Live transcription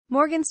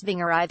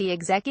Mdc-t, the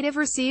executive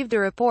received a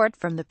report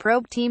from the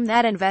probe team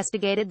that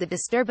investigated the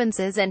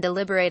disturbances and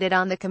deliberated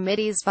on the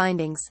committee's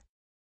findings.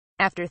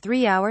 After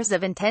 3 hours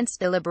of intense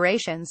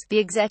deliberations, the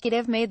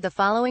executive made the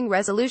following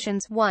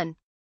resolutions. 1.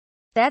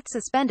 That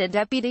suspended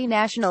Deputy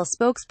National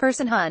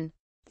Spokesperson Hon.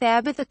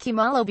 Tabitha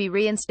Kimalo be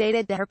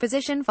reinstated to her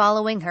position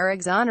following her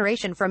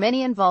exoneration from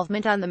any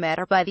involvement on the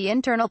matter by the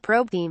internal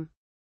probe team.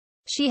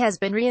 She has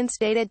been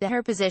reinstated to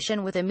her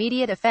position with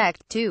immediate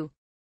effect. 2.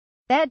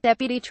 That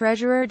Deputy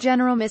Treasurer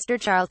General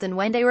Mr. Charlton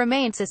Wende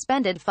remained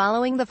suspended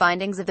following the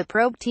findings of the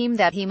probe team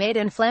that he made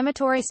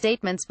inflammatory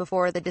statements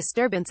before the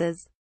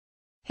disturbances.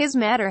 His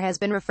matter has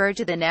been referred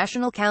to the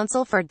National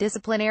Council for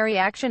Disciplinary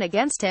Action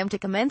against him to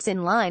commence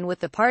in line with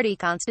the party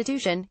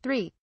constitution.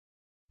 3.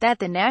 That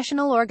the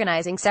National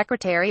Organizing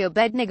Secretary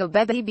Obednego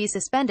Bebe be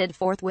suspended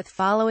forthwith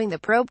following the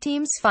probe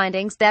team's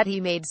findings that he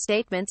made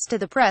statements to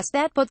the press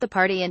that put the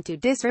party into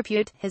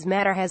disrepute. His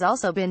matter has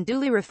also been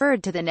duly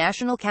referred to the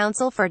National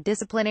Council for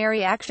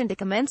Disciplinary Action to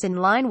commence in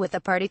line with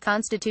the party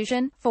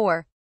constitution.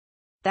 4.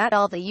 That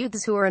all the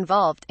youths who are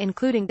involved,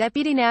 including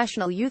Deputy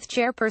National Youth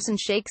Chairperson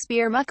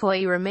Shakespeare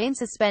McCoy, remain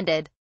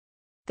suspended.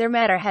 Their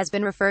matter has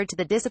been referred to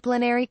the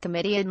Disciplinary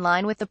Committee in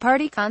line with the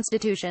party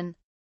constitution.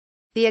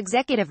 The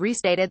executive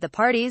restated the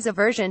party's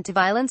aversion to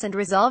violence and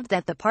resolved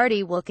that the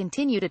party will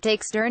continue to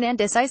take stern and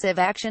decisive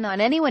action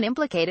on anyone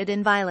implicated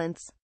in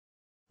violence.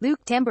 Luke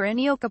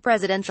Tambarinioka,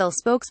 presidential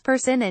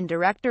spokesperson and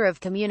director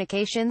of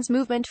communications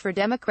Movement for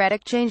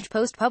Democratic Change,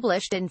 post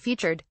published and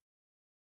featured.